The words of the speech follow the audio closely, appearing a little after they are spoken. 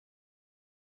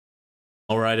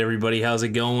All right, everybody, how's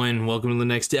it going? Welcome to the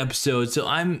next episode. So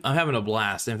I'm having a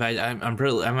blast. In fact,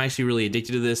 I'm actually really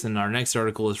addicted to this. And our next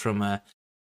article is from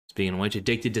speaking of which,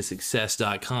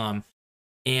 addictedtosuccess.com.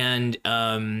 And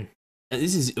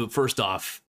this is, first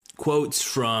off, quotes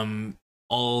from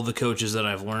all the coaches that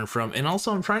I've learned from, and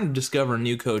also I'm trying to discover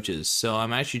new coaches. So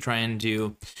I'm actually trying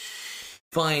to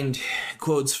find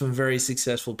quotes from very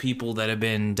successful people that have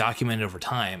been documented over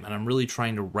time, and I'm really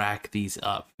trying to rack these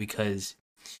up because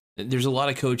there's a lot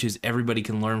of coaches everybody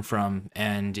can learn from,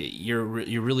 and you're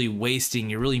really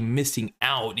missing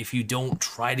out if you don't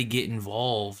try to get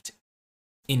involved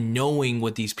in knowing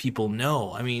what these people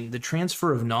know. I mean, the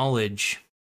transfer of knowledge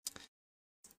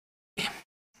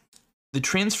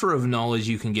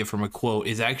you can get from a quote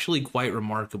is actually quite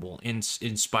remarkable and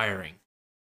inspiring.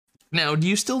 Now, do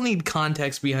you still need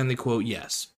context behind the quote?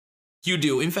 Yes, you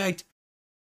do. In fact,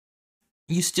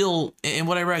 you still, and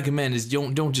what I recommend is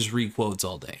don't just read quotes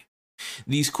all day.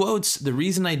 These quotes, the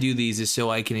reason I do these is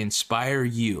so I can inspire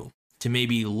you to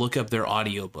maybe look up their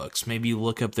audiobooks, maybe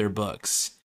look up their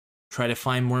books, try to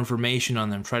find more information on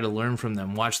them, try to learn from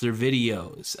them, watch their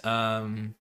videos,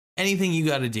 anything you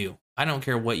got to do. I don't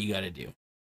care what you got to do.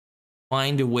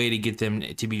 Find a way to get them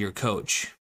to be your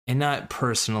coach. And not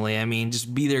personally, I mean,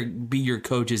 just be your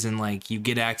coaches, and like you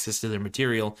get access to their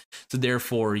material. So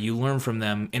therefore you learn from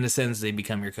them. In a sense, they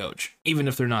become your coach, even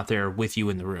if they're not there with you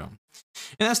in the room.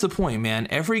 And that's the point, man.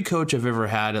 Every coach I've ever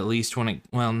had, at least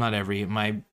not every,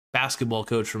 my basketball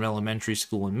coach from elementary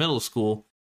school and middle school,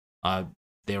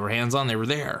 they were hands-on, they were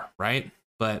there, right?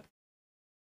 But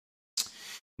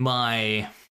what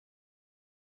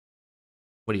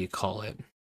do you call it?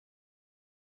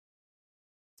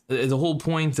 The whole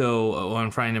point, though, what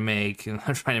I'm trying to make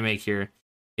here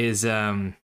is,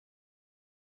 I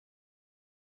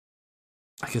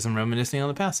guess I'm reminiscing on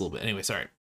the past a little bit. Anyway, sorry.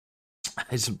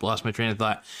 I just lost my train of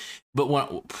thought. But why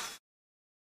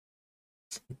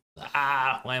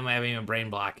am I having a brain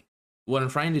block? What I'm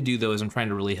trying to do, though, is I'm trying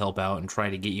to really help out and try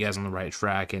to get you guys on the right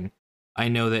track. And I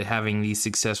know that having these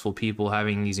successful people,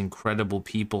 having these incredible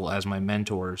people as my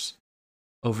mentors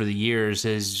over the years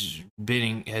has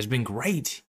been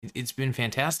great. It's been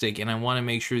fantastic, and I want to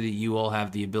make sure that you all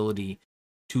have the ability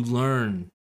to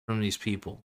learn from these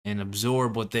people and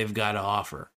absorb what they've got to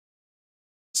offer.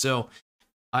 So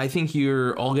I think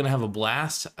you're all going to have a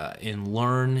blast and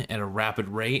learn at a rapid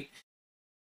rate.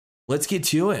 Let's get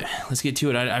to it.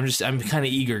 I'm kind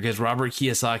of eager because Robert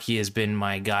Kiyosaki has been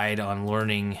my guide on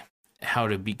learning how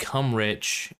to become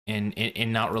rich and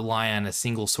not rely on a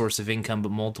single source of income,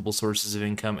 but multiple sources of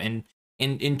income,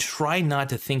 and try not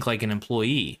to think like an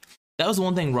employee. That was the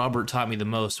one thing Robert taught me the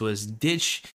most was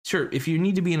sure, if you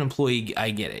need to be an employee,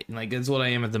 I get it. Like, that's what I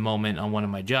am at the moment on one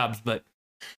of my jobs, but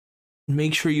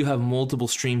make sure you have multiple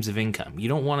streams of income. You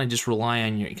don't want to just rely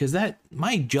on because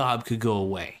my job could go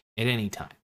away at any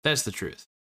time. That's the truth.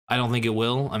 I don't think it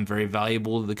will. I'm very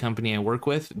valuable to the company I work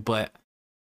with, but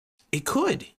it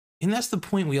could. And that's the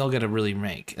point we all got to really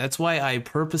make. That's why I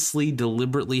purposely,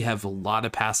 deliberately have a lot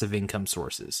of passive income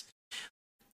sources.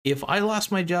 If I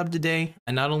lost my job today,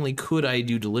 and not only could I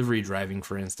do delivery driving,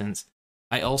 for instance,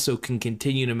 I also can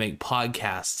continue to make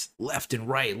podcasts left and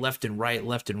right,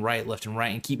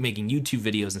 and keep making YouTube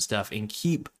videos and stuff, and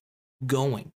keep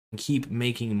going, and keep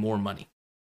making more money.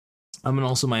 And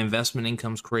also my investment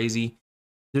income's crazy.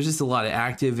 There's just a lot of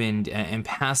active and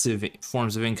passive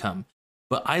forms of income.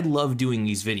 But I love doing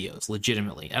these videos,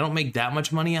 legitimately. I don't make that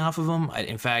much money off of them.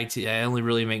 In fact, I only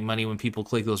really make money when people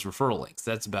click those referral links.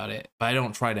 That's about it. But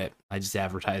I just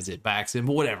advertise it by accident,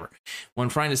 but whatever. What I'm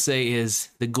trying to say is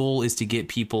the goal is to get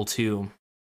people to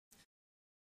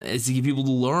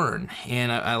learn.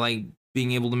 And I like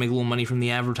being able to make a little money from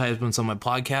the advertisements on my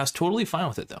podcast. Totally fine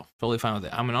with it, though. Totally fine with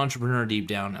it. I'm an entrepreneur deep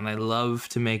down, and I love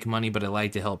to make money, but I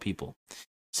like to help people.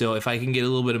 So if I can get a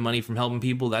little bit of money from helping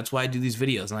people, that's why I do these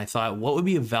videos. And I thought, what would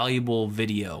be a valuable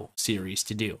video series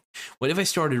to do? What if I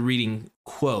started reading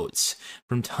quotes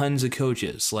from tons of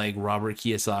coaches like Robert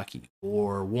Kiyosaki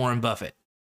or Warren Buffett?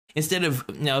 Instead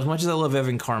of, now, as much as I love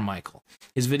Evan Carmichael,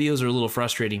 his videos are a little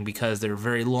frustrating because they're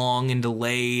very long and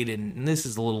delayed. And this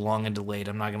is a little long and delayed.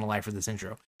 I'm not going to lie for this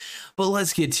intro. But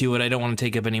let's get to it. I don't want to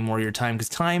take up any more of your time because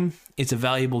time, it's a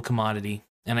valuable commodity.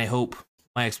 And I hope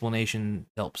my explanation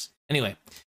helps. Anyway,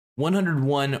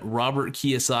 101 Robert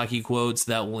Kiyosaki quotes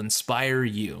that will inspire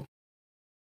you.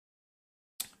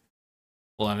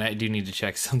 Well, I do need to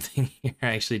check something here.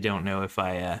 I actually don't know if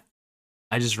I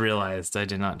just realized I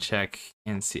did not check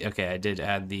and see. Okay, I did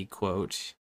add the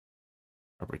quote.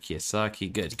 Robert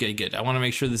Kiyosaki. Good. I want to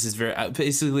make sure this is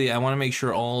basically, I want to make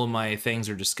sure all of my things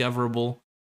are discoverable.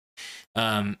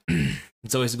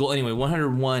 It's always a goal. Anyway,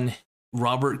 101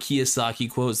 Robert Kiyosaki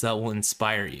quotes that will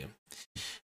inspire you.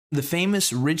 The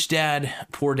famous Rich Dad,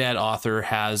 Poor Dad author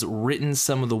has written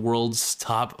some of the world's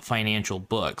top financial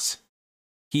books.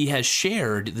 He has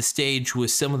shared the stage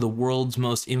with some of the world's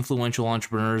most influential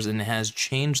entrepreneurs and has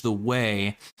changed the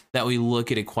way that we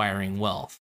look at acquiring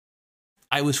wealth.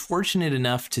 I was fortunate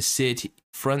enough to sit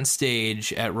front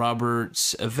stage at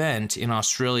Robert's event in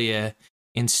Australia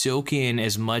and soak in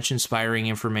as much inspiring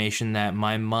information that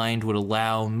my mind would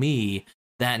allow me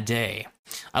that day.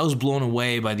 I was blown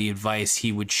away by the advice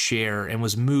he would share and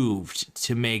was moved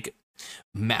to make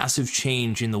massive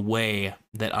change in the way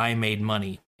that I made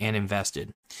money and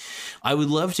invested. I would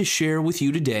love to share with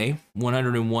you today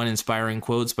 101 inspiring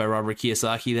quotes by Robert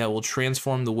Kiyosaki that will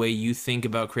transform the way you think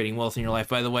about creating wealth in your life.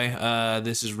 By the way,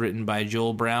 this is written by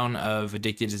Joel Brown of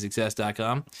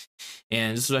addictedtosuccess.com.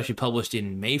 And this was actually published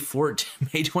in May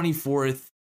 24th,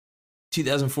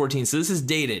 2014. So this is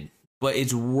dated, but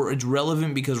it's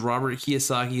relevant because Robert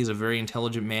Kiyosaki is a very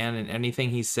intelligent man, and anything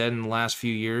he said in the last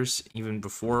few years, even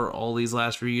before all these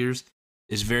last few years,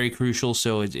 is very crucial.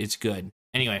 So it's good.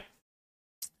 Anyway,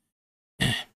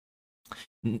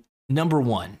 number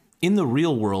one, in the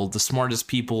real world, the smartest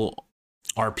people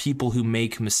are people who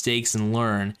make mistakes and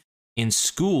learn. In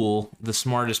school, the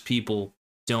smartest people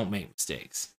don't make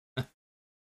mistakes.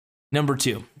 Number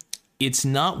two, it's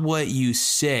not what you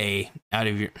say out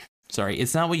of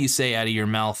your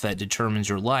mouth that determines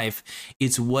your life.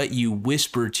 It's what you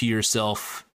whisper to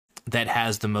yourself that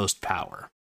has the most power.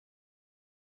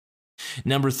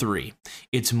 Number three,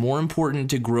 it's more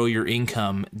important to grow your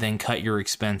income than cut your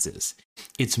expenses.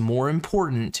 It's more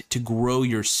important to grow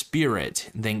your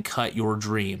spirit than cut your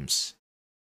dreams.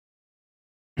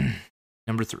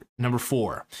 Number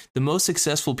four, the most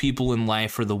successful people in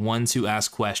life are the ones who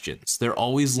ask questions. They're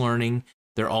always learning,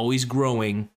 they're always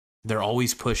growing, they're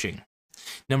always pushing.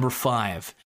 Number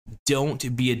five,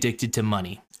 don't be addicted to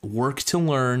money. Work to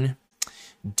learn,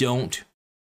 don't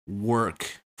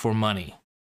work for money.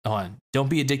 Don't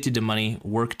be addicted to money.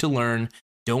 Work to learn.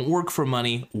 Don't work for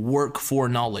money. Work for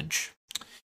knowledge.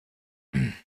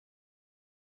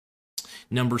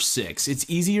 Number six, it's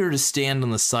easier to stand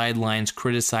on the sidelines,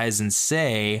 criticize, and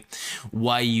say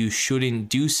why you shouldn't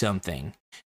do something.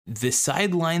 The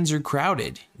sidelines are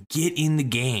crowded. Get in the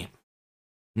game.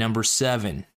 Number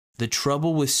seven, the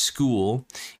trouble with school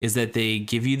is that they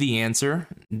give you the answer,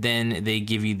 then they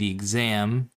give you the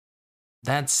exam.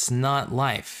 That's not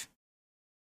life.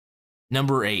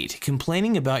 Number eight,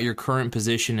 complaining about your current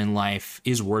position in life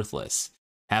is worthless.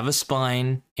 Have a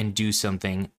spine and do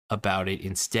something about it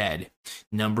instead.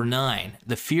 Number nine,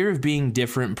 the fear of being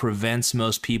different prevents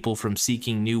most people from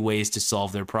seeking new ways to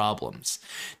solve their problems.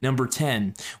 Number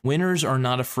 10, winners are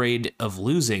not afraid of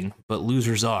losing, but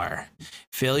losers are.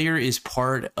 Failure is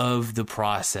part of the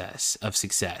process of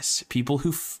success. People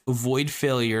who avoid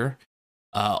failure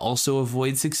also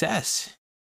avoid success.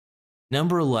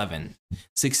 Number 11,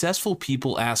 successful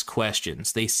people ask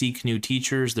questions. They seek new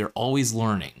teachers. They're always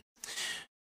learning.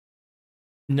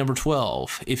 Number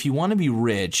 12, if you want to be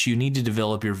rich, you need to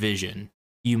develop your vision.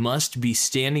 You must be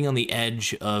standing on the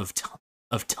edge of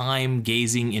time,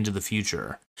 gazing into the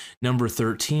future. Number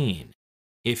 13,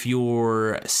 if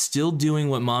you're still doing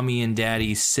what mommy and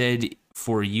daddy said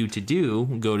for you to do,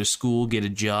 go to school, get a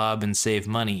job, and save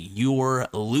money, you're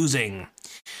losing.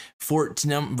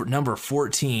 Number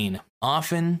 14,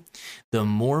 often the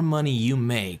more money you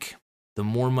make, the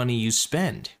more money you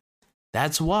spend.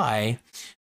 That's why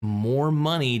more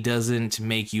money doesn't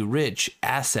make you rich,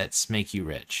 assets make you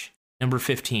rich. Number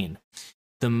 15,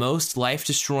 the most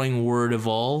life-destroying word of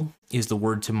all is the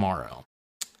word tomorrow.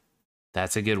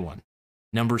 That's a good one.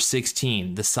 Number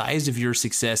 16, the size of your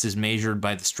success is measured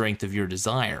by the strength of your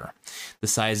desire, the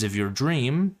size of your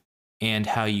dream, and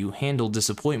how you handle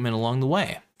disappointment along the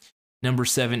way. Number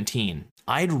 17,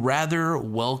 I'd rather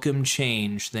welcome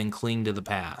change than cling to the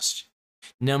past.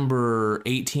 Number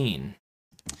 18,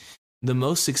 the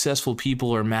most successful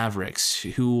people are mavericks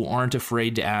who aren't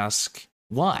afraid to ask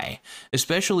why,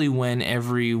 especially when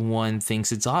everyone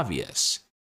thinks it's obvious.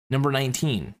 Number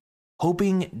 19,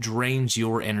 hoping drains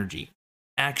your energy.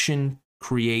 Action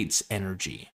creates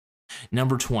energy.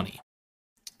 Number 20,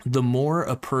 the more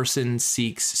a person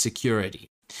seeks security,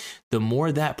 the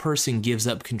more that person gives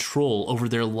up control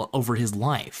over his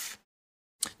life.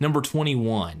 Number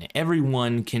 21,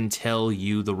 everyone can tell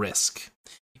you the risk.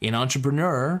 An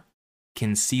entrepreneur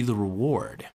can see the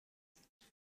reward.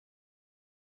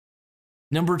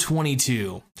 Number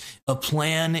 22, a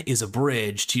plan is a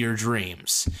bridge to your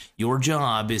dreams. Your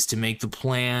job is to make the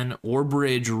plan or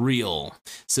bridge real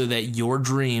so that your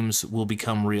dreams will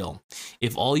become real.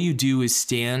 If all you do is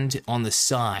stand on the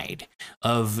side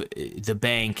of the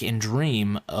bank and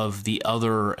dream of the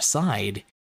other side,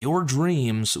 your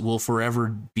dreams will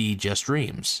forever be just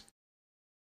dreams.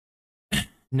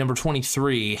 Number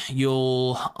 23,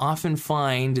 you'll often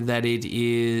find that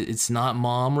it's not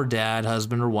mom or dad,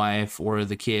 husband or wife, or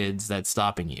the kids that's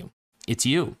stopping you. It's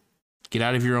you. Get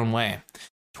out of your own way.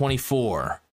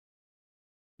 24,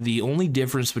 the only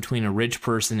difference between a rich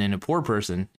person and a poor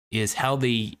person is how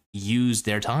they use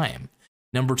their time.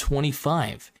 Number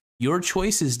 25, your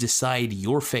choices decide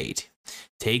your fate.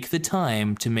 Take the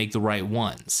time to make the right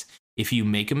ones. If you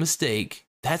make a mistake,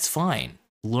 that's fine.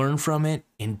 Learn from it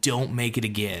and don't make it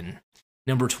again.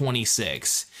 Number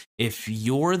 26, if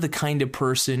you're the kind of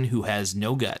person who has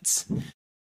no guts,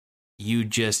 you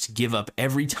just give up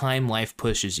every time life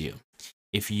pushes you.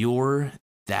 If you're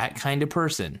that kind of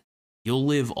person, you'll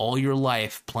live all your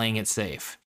life playing it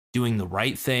safe, doing the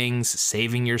right things,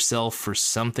 saving yourself for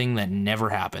something that never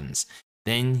happens.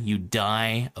 Then you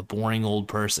die a boring old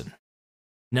person.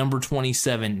 Number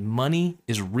 27, money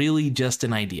is really just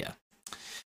an idea.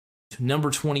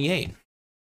 Number 28,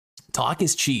 talk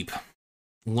is cheap.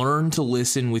 Learn to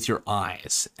listen with your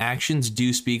eyes. Actions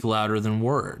do speak louder than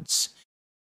words.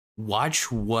 Watch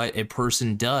what a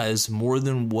person does more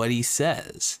than what he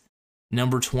says.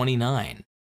 Number 29,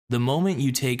 the moment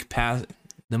you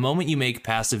make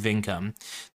passive income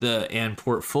and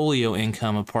portfolio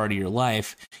income a part of your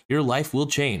life will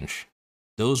change.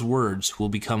 Those words will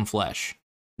become flesh.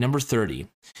 Number 30,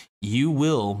 you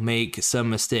will make some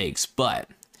mistakes, but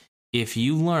if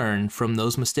you learn from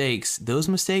those mistakes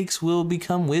will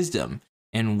become wisdom,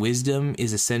 and wisdom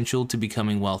is essential to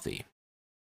becoming wealthy.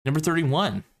 Number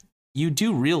 31, you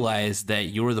do realize that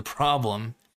you're the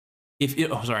problem. If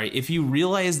you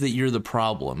realize that you're the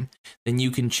problem, then you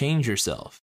can change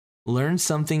yourself. Learn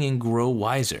something and grow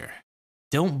wiser.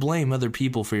 Don't blame other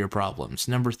people for your problems.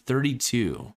 Number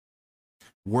 32,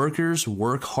 workers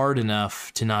work hard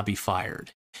enough to not be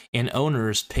fired, and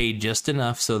owners pay just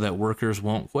enough so that workers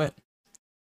won't quit.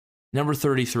 Number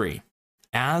 33,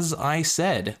 as I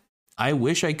said, I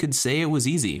wish I could say it was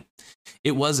easy.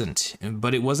 It wasn't,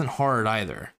 but it wasn't hard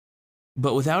either.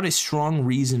 But without a strong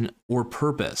reason or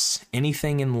purpose,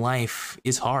 anything in life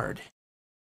is hard.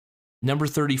 Number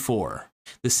 34,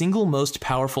 the single most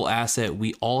powerful asset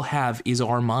we all have is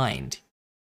our mind.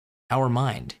 Our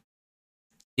mind.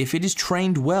 If it is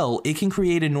trained well, it can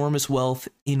create enormous wealth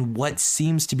in what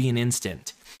seems to be an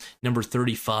instant. Number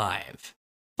 35,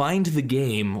 find the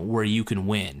game where you can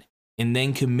win, and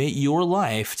then commit your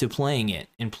life to playing it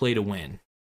and play to win.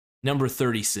 Number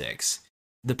 36,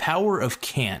 the power of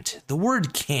can't. The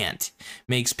word can't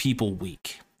makes people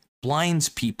weak, blinds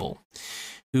people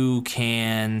who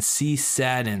can see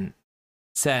sadness,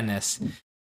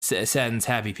 saddens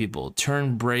happy people,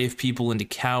 turn brave people into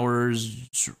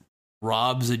cowards,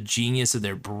 robs a genius of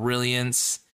their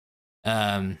brilliance.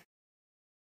 Sorry,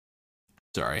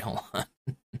 hold on.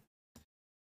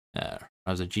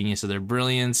 Robs a genius of their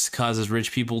brilliance, causes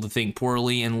rich people to think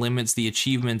poorly, and limits the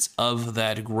achievements of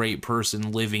that great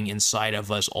person living inside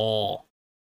of us all.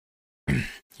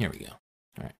 Here we go.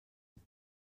 All right.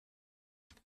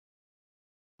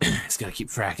 Just gotta keep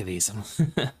track of these.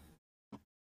 All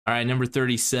right, number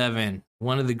 37.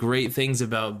 One of the great things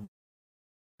about...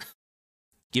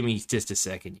 Give me just a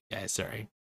second, you guys. Sorry.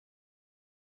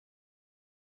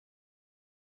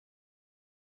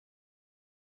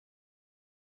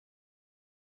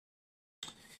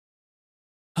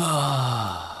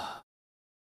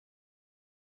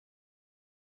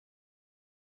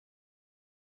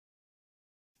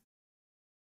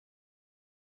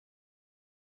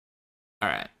 All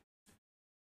right.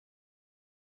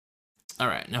 All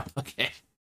right. No. Okay.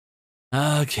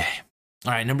 Okay.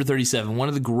 All right. Number 37. One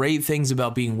of the great things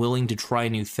about being willing to try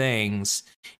new things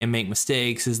and make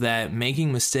mistakes is that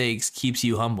making mistakes keeps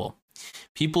you humble.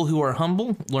 People who are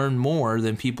humble learn more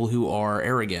than people who are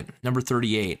arrogant. Number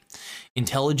 38.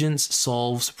 Intelligence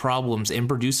solves problems and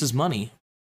produces money.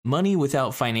 Money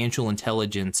without financial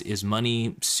intelligence is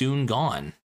money soon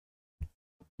gone.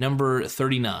 Number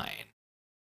 39.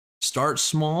 Start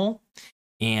small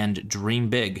and dream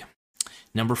big.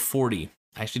 Number 40.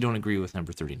 I actually don't agree with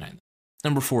number 39.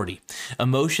 Number 40.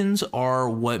 Emotions are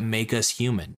what make us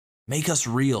human, make us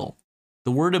real.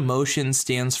 The word emotion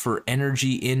stands for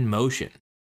energy in motion.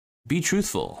 Be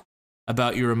truthful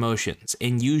about your emotions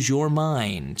and use your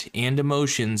mind and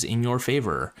emotions in your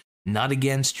favor, not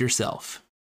against yourself.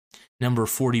 Number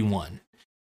 41.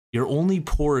 You're only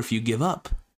poor if you give up.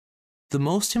 The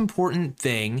most important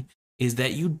thing is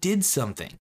that you did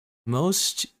something.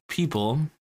 Most people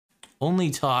only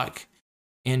talk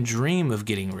and dream of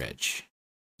getting rich.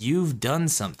 You've done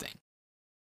something.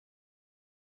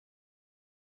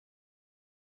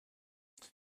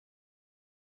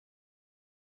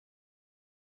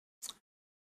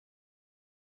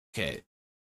 Okay.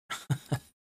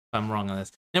 I'm wrong on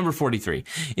this. Number 43.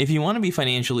 If you want to be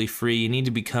financially free, you need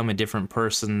to become a different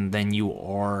person than you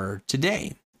are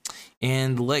today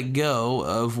and let go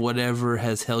of whatever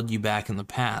has held you back in the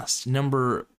past.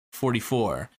 Number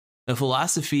 44. The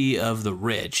philosophy of the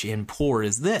rich and poor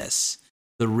is this: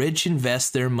 the rich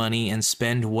invest their money and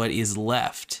spend what is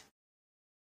left.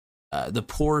 The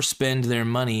poor spend their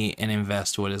money and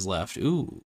invest what is left.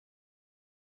 Ooh,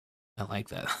 I like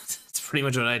that. That's pretty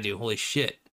much what I do. Holy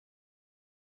shit.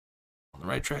 On the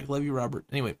right track. Love you, Robert.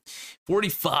 Anyway,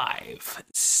 45.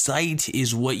 Sight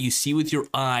is what you see with your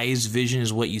eyes. Vision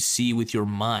is what you see with your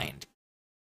mind.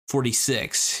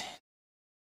 46.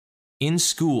 In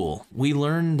school, we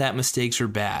learn that mistakes are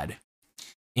bad,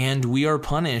 and we are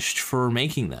punished for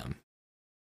making them.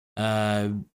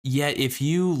 Yet, if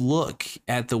you look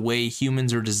at the way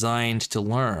humans are designed to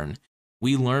learn,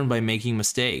 we learn by making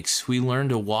mistakes. We learn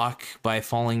to walk by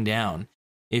falling down.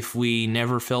 If we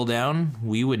never fell down,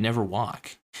 we would never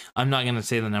walk. I'm not going to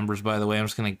say the numbers, by the way. I'm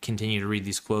just going to continue to read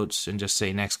these quotes and just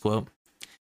say next quote.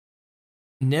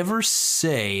 Never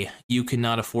say you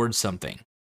cannot afford something.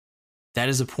 That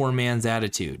is a poor man's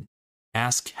attitude.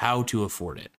 Ask how to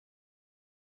afford it.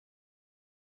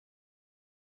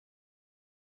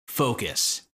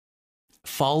 Focus.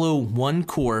 Follow one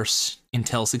course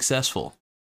until successful.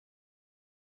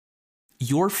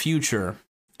 Your future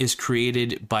is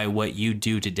created by what you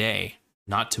do today,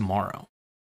 not tomorrow.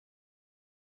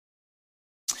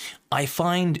 I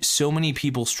find so many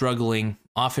people struggling,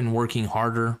 often working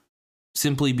harder,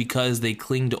 simply because they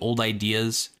cling to old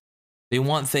ideas. They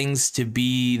want things to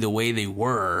be the way they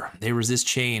were. They resist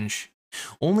change.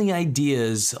 Only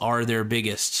ideas are their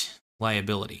biggest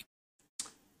liability.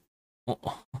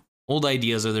 Old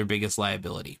ideas are their biggest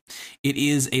liability. It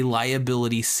is a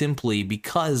liability simply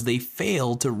because they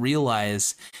fail to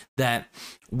realize that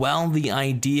while the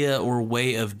idea or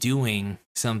way of doing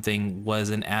something was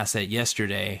an asset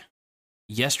yesterday,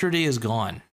 yesterday is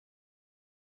gone.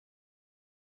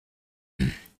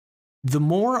 The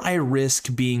more I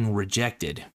risk being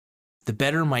rejected, the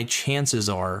better my chances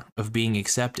are of being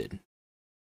accepted.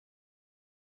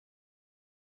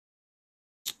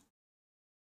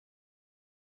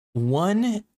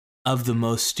 One of the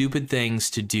most stupid things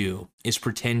to do is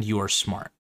pretend you are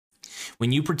smart.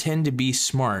 When you pretend to be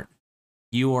smart,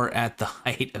 you are at the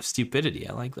height of stupidity.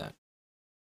 I like that.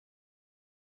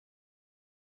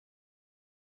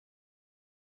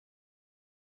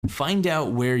 Find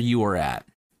out where you are at,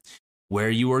 where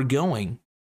you are going,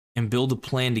 and build a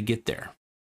plan to get there.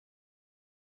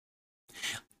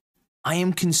 I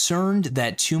am concerned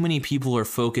that too many people are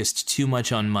focused too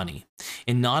much on money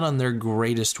and not on their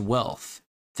greatest wealth,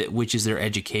 which is their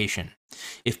education.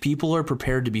 If people are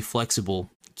prepared to be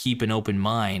flexible, keep an open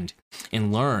mind,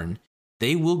 and learn,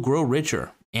 they will grow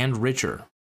richer and richer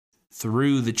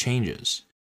through the changes.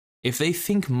 If they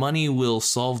think money will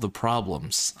solve the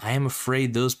problems, I am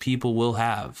afraid those people will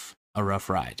have a rough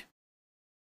ride.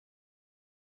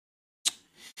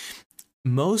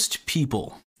 Most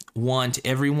people want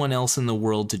everyone else in the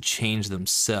world to change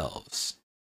themselves.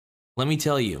 Let me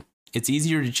tell you, it's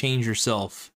easier to change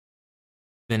yourself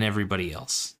than everybody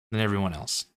else, than everyone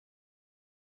else.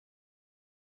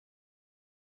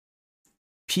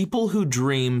 People who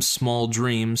dream small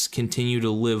dreams continue to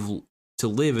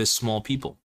live as small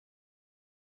people.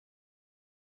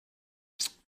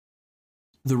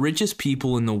 The richest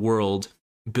people in the world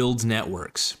build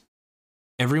networks.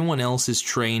 Everyone else is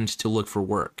trained to look for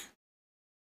work.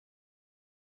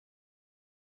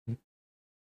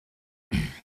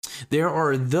 There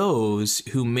are those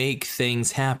who make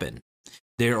things happen.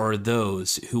 There are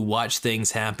those who watch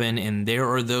things happen, and there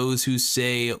are those who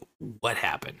say, "What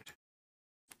happened?"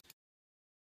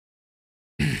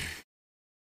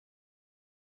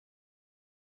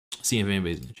 See if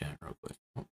anybody's in the chat real quick.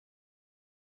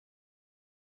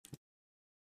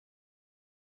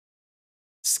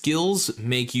 Skills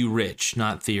make you rich,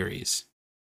 not theories.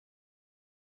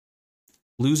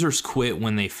 Losers quit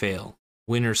when they fail.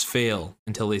 Winners fail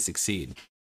until they succeed.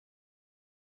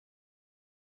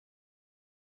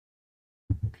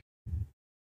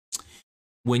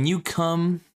 When you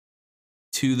come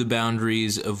to the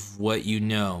boundaries of what you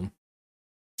know,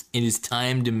 it is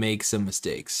time to make some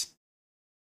mistakes.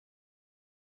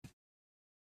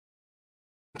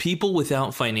 People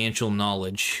without financial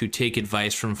knowledge who take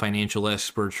advice from financial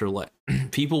experts are like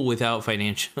people without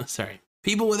financial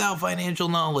people without financial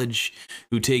knowledge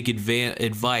who take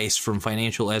advice from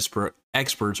financial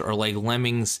experts are like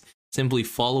lemmings simply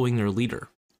following their leader.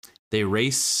 They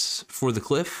race for the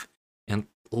cliff and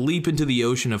leap into the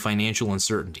ocean of financial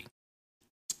uncertainty,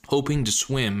 hoping to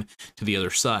swim to the other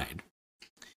side.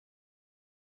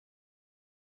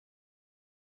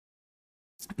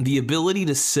 The ability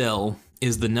to sell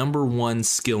is the number one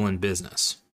skill in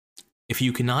business. If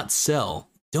you cannot sell,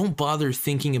 don't bother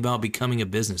thinking about becoming a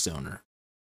business owner.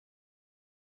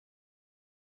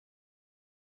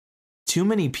 Too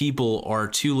many people are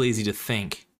too lazy to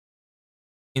think.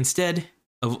 Instead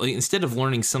of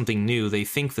learning something new, they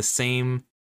think the same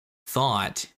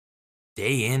thought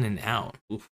day in and out.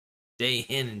 Day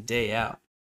in and day out.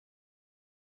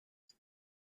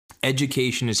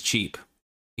 Education is cheap.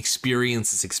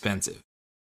 Experience is expensive.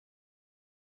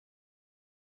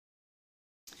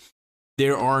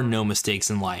 There are no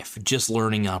mistakes in life, just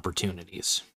learning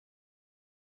opportunities.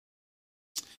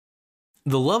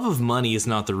 The love of money is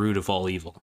not the root of all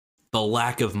evil. The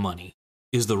lack of money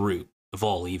is the root of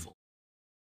all evil.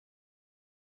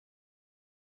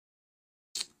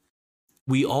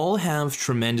 We all have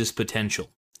tremendous potential,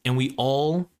 and we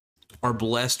all are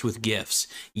blessed with gifts.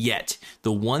 Yet,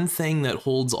 the one thing that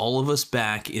holds all of us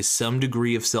back is some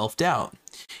degree of self-doubt.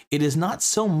 It is not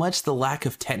so much the lack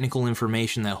of technical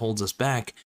information that holds us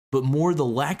back, but more the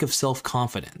lack of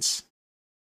self-confidence.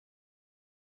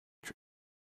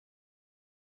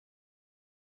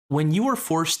 When you are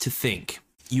forced to think,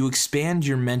 you expand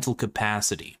your mental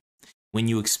capacity. When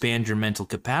you expand your mental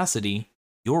capacity,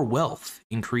 your wealth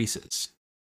increases.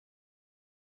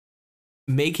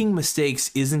 Making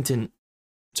mistakes isn't enough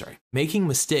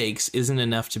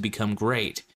to become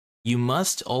great. You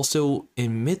must also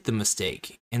admit the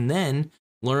mistake and then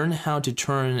learn how to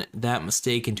turn that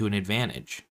mistake into an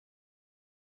advantage.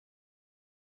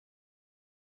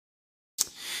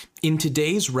 In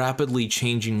today's rapidly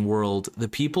changing world, the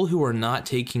people who are not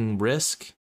taking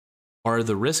risk are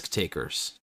the risk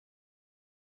takers.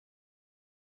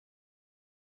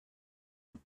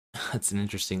 That's an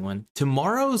interesting one.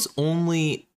 Tomorrow's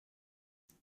only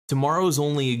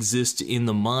exist in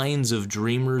the minds of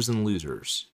dreamers and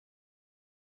losers.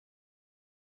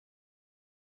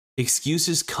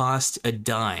 Excuses cost a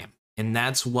dime, and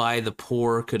that's why the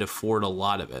poor could afford a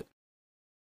lot of it.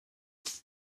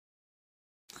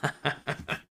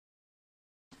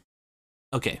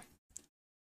 Okay.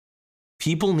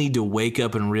 People need to wake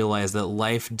up and realize that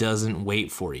life doesn't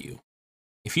wait for you.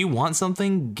 If you want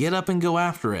something, get up and go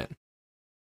after it.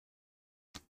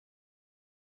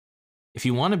 If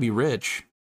you want to be rich,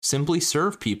 simply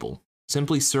serve people.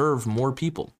 Simply serve more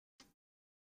people.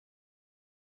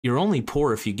 You're only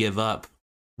poor if you give up.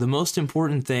 The most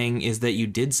important thing is that you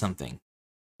did something.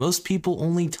 Most people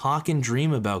only talk and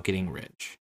dream about getting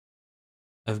rich.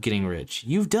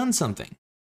 You've done something.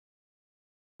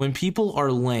 When people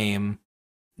are lame,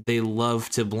 they love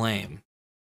to blame.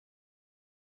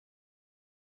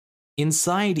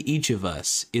 Inside each of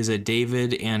us is a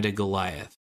David and a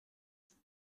Goliath.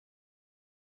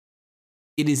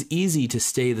 It is easy to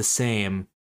stay the same,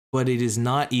 but it is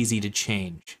not easy to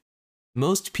change.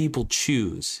 Most people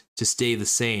choose to stay the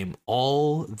same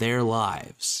all their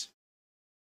lives.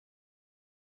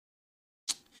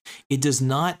 It does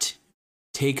not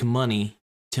take money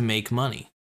to make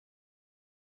money.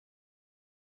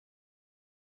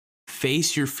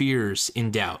 Face your fears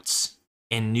and doubts,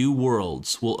 and new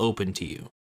worlds will open to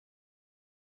you.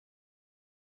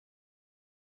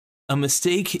 A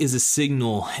mistake is a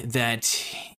signal that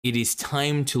it is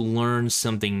time to learn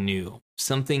something new,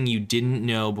 something you didn't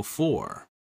know before.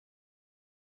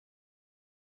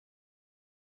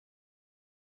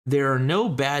 There are no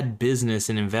bad business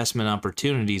and investment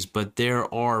opportunities, but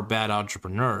there are bad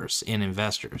entrepreneurs and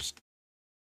investors.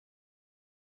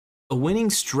 A winning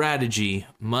strategy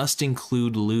must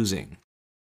include losing.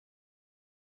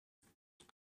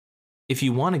 If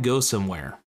you want to go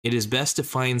somewhere, it is best to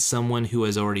find someone who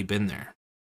has already been there.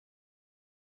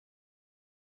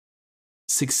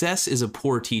 Success is a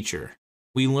poor teacher.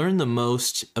 We learn the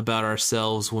most about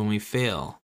ourselves when we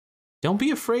fail. Don't be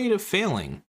afraid of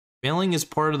failing. Failing is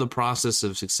part of the process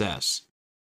of success.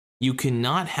 You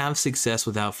cannot have success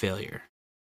without failure.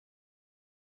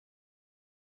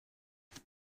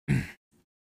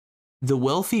 The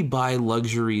wealthy buy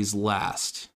luxuries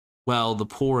last, while the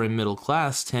poor and middle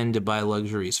class tend to buy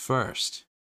luxuries first.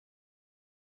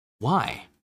 Why?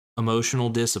 Emotional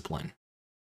discipline.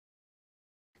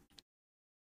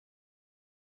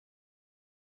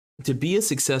 To be a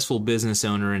successful business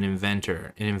owner and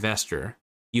investor,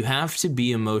 You have to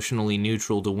be emotionally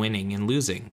neutral to winning and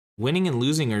losing. Winning and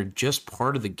losing are just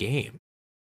part of the game.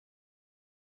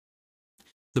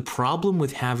 The problem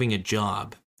with having a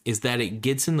job is that it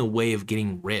gets in the way of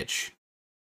getting rich.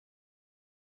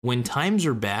 When times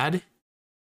are bad,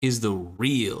 is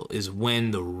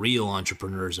when the real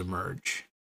entrepreneurs emerge.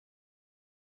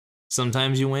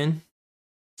 Sometimes you win,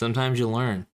 sometimes you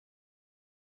learn.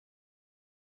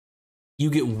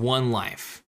 You get one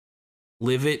life.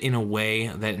 Live it in a way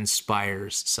that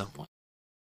inspires someone.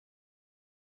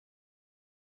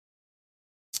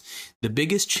 The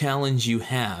biggest challenge you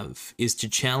have is to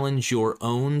challenge your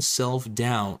own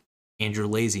self-doubt and your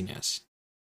laziness.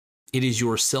 It is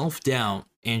your self-doubt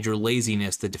and your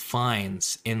laziness that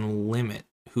defines and limit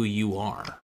who you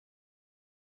are.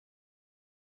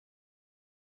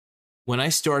 When I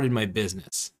started my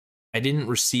business, I didn't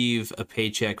receive a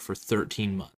paycheck for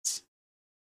 13 months.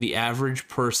 The average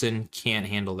person can't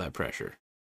handle that pressure.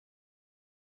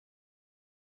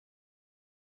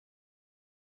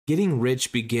 Getting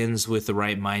rich begins with the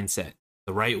right mindset,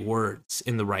 the right words,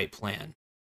 and the right plan.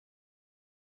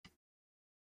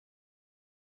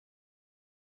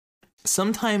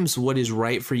 Sometimes what is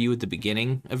right for you at the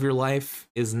beginning of your life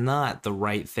is not the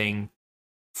right thing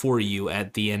for you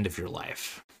at the end of your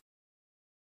life.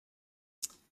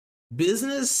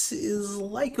 Business is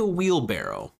like a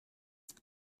wheelbarrow.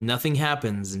 Nothing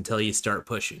happens until you start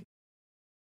pushing.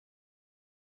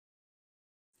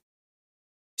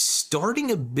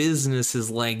 Starting a business is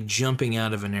like jumping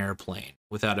out of an airplane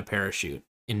without a parachute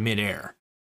in midair.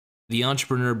 The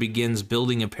entrepreneur begins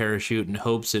building a parachute and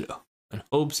hopes it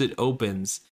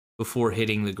opens before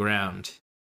hitting the ground.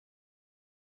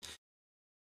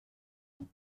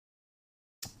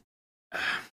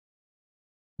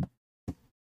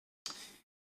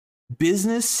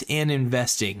 Business and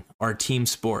investing are team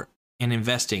sport, and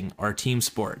investing are team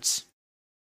sports.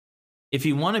 If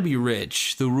you want to be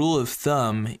rich, the rule of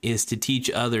thumb is to teach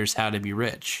others how to be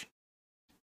rich.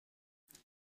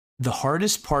 The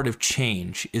hardest part of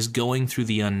change is going through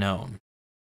the unknown.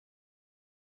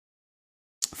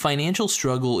 Financial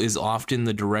struggle is often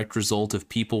the direct result of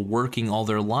people working all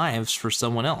their lives for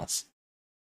someone else.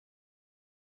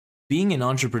 Being an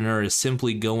entrepreneur is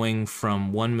simply going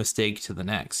from one mistake to the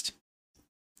next.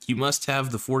 You must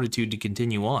have the fortitude to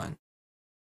continue on.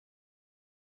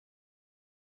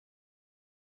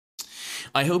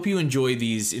 I hope you enjoy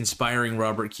these inspiring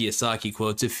Robert Kiyosaki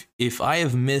quotes. If I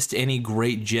have missed any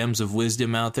great gems of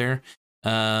wisdom out there,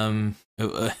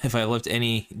 if I left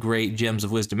any great gems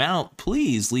of wisdom out,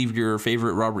 please leave your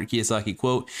favorite Robert Kiyosaki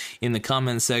quote in the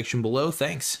comments section below.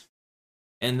 Thanks.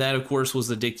 And that, of course, was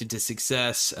Addicted to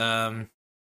Success.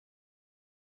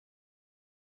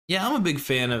 Yeah, I'm a big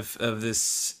fan of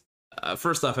this.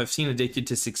 First off, I've seen Addicted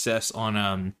to Success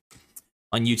on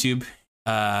YouTube.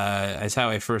 That's how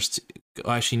I first.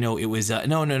 Actually, no, it was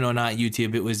no, not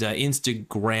YouTube. It was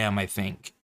Instagram, I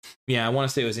think. Yeah, I want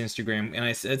to say it was Instagram, and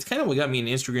it's kind of what got me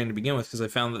into Instagram to begin with, because I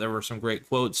found that there were some great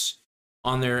quotes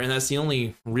on there, and that's the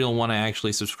only real one I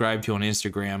actually subscribe to on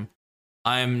Instagram.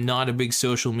 I'm not a big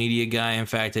social media guy. In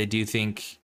fact, I do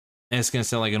think, and it's going to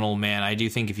sound like an old man, I do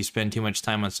think if you spend too much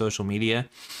time on social media,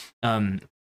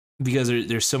 because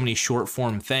there's so many short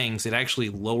form things, it actually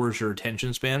lowers your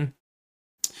attention span,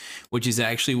 which is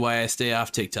actually why I stay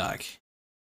off TikTok.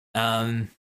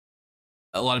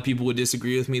 A lot of people would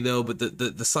disagree with me, though, but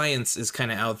the science is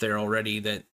kind of out there already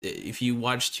that if you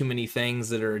watch too many things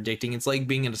that are addicting, it's like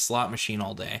being in a slot machine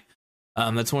all day.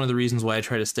 That's one of the reasons why I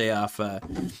try to stay off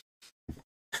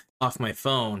my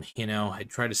phone. You know, I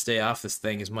try to stay off this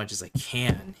thing as much as I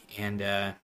can,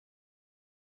 and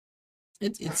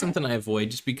it's something I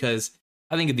avoid just because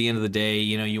I think at the end of the day,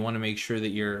 you know, you want to make sure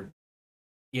that you're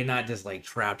not just like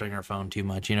trapped on your phone too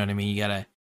much. You know what I mean? You gotta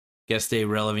stay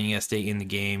relevant. You gotta stay in the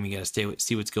game. You gotta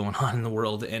see what's going on in the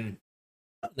world. And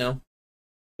I don't know.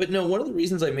 But no, one of the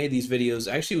reasons I made these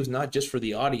videos actually was not just for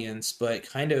the audience, but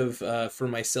kind of for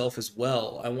myself as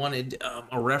well. I wanted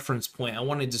a reference point. I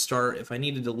wanted to start, if I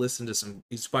needed to listen to some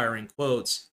inspiring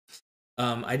quotes,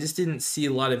 I just didn't see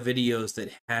a lot of videos that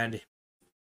had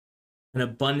an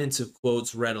abundance of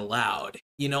quotes read aloud.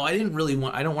 You know, I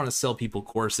don't want to sell people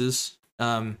courses.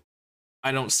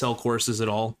 I don't sell courses at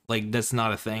all. Like, that's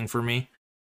not a thing for me.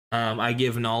 I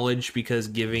give knowledge because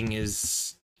giving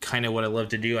is kind of what I love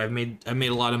to do. I've made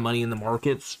a lot of money in the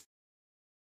markets,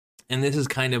 and this is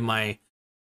kind of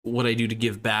what I do to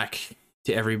give back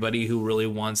to everybody who really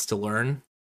wants to learn.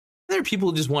 There are people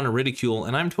who just want to ridicule,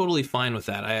 and I'm totally fine with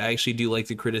that. I actually do like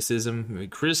the criticism. I mean,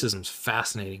 criticism's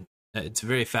fascinating. It's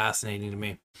very fascinating to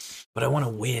me, but I want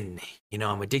to win. You know,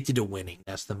 I'm addicted to winning.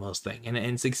 That's the most thing.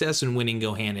 And success and winning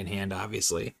go hand in hand,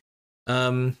 obviously.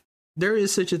 Um, there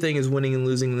is such a thing as winning and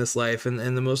losing in this life, and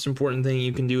the most important thing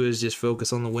you can do is just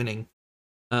focus on the winning.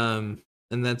 And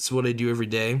that's what I do every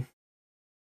day.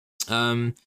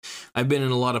 Um, I've been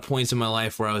in a lot of points in my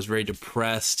life where I was very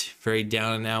depressed, very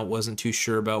down and out, wasn't too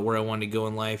sure about where I wanted to go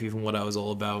in life, even what I was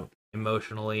all about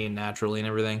emotionally and naturally and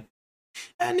everything.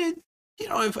 And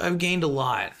I've gained a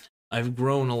lot. I've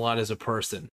grown a lot as a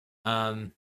person.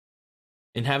 Um,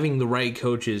 and having the right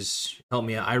coaches help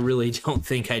me out. I really don't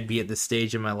think I'd be at this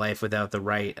stage in my life without the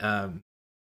right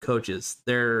coaches.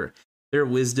 Their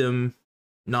wisdom,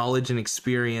 knowledge, and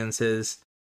experience has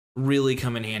really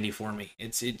come in handy for me.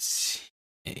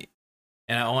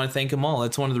 And I want to thank them all.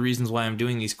 That's one of the reasons why I'm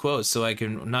doing these quotes, so I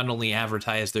can not only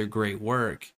advertise their great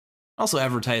work, also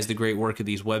advertise the great work of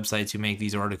these websites who make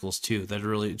these articles too.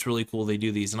 It's really cool they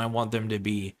do these, and I want them to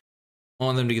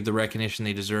get the recognition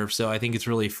they deserve. So I think it's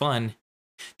really fun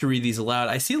to read these aloud.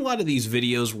 I see a lot of these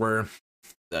videos where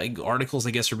articles,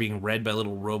 I guess, are being read by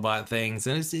little robot things,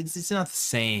 and it's not the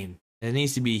same. There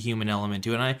needs to be a human element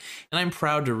to it. And I'm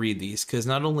proud to read these because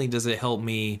not only does it help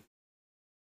me,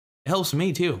 it helps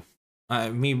me too.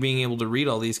 Me being able to read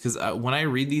all these, because when I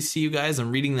read these to you guys,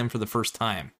 I'm reading them for the first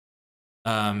time.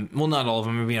 Well, not all of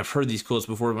them. I mean, I've heard these quotes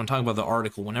before, but I'm talking about the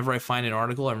article. Whenever I find an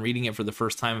article, I'm reading it for the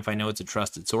first time if I know it's a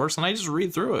trusted source, and I just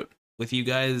read through it with you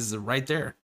guys right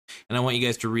there. And I want you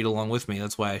guys to read along with me.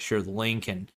 That's why I share the link.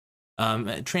 And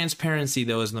transparency,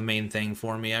 though, is the main thing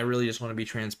for me. I really just want to be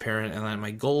transparent, and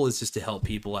my goal is just to help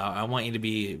people out. I want you to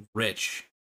be rich,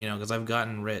 because I've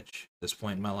gotten rich at this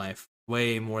point in my life,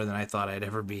 way more than I thought I'd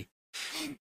ever be,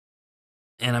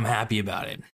 and I'm happy about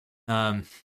it. But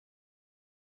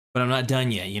I'm not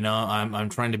done yet. I'm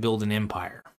trying to build an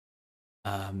empire,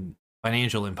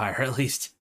 financial empire at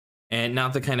least, and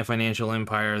not the kind of financial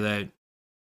empire that,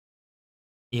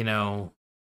 I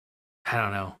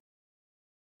don't know.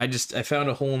 I found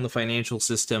a hole in the financial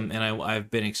system, and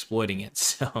I've been exploiting it.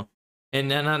 So, and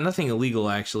nothing illegal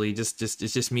actually. It's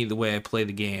just me, the way I play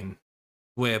the game.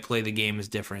 The way I play the game is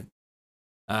different.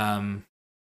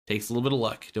 Takes a little bit of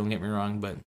luck. Don't get me wrong,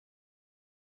 but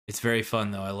it's very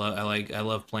fun though. I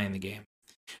love playing the game.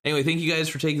 Anyway, thank you guys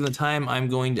for taking the time.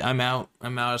 I'm out. I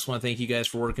just want to thank you guys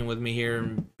for working with me here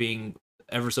and being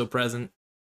ever so present.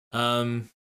 Feel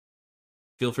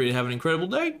free to have an incredible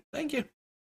day. Thank you.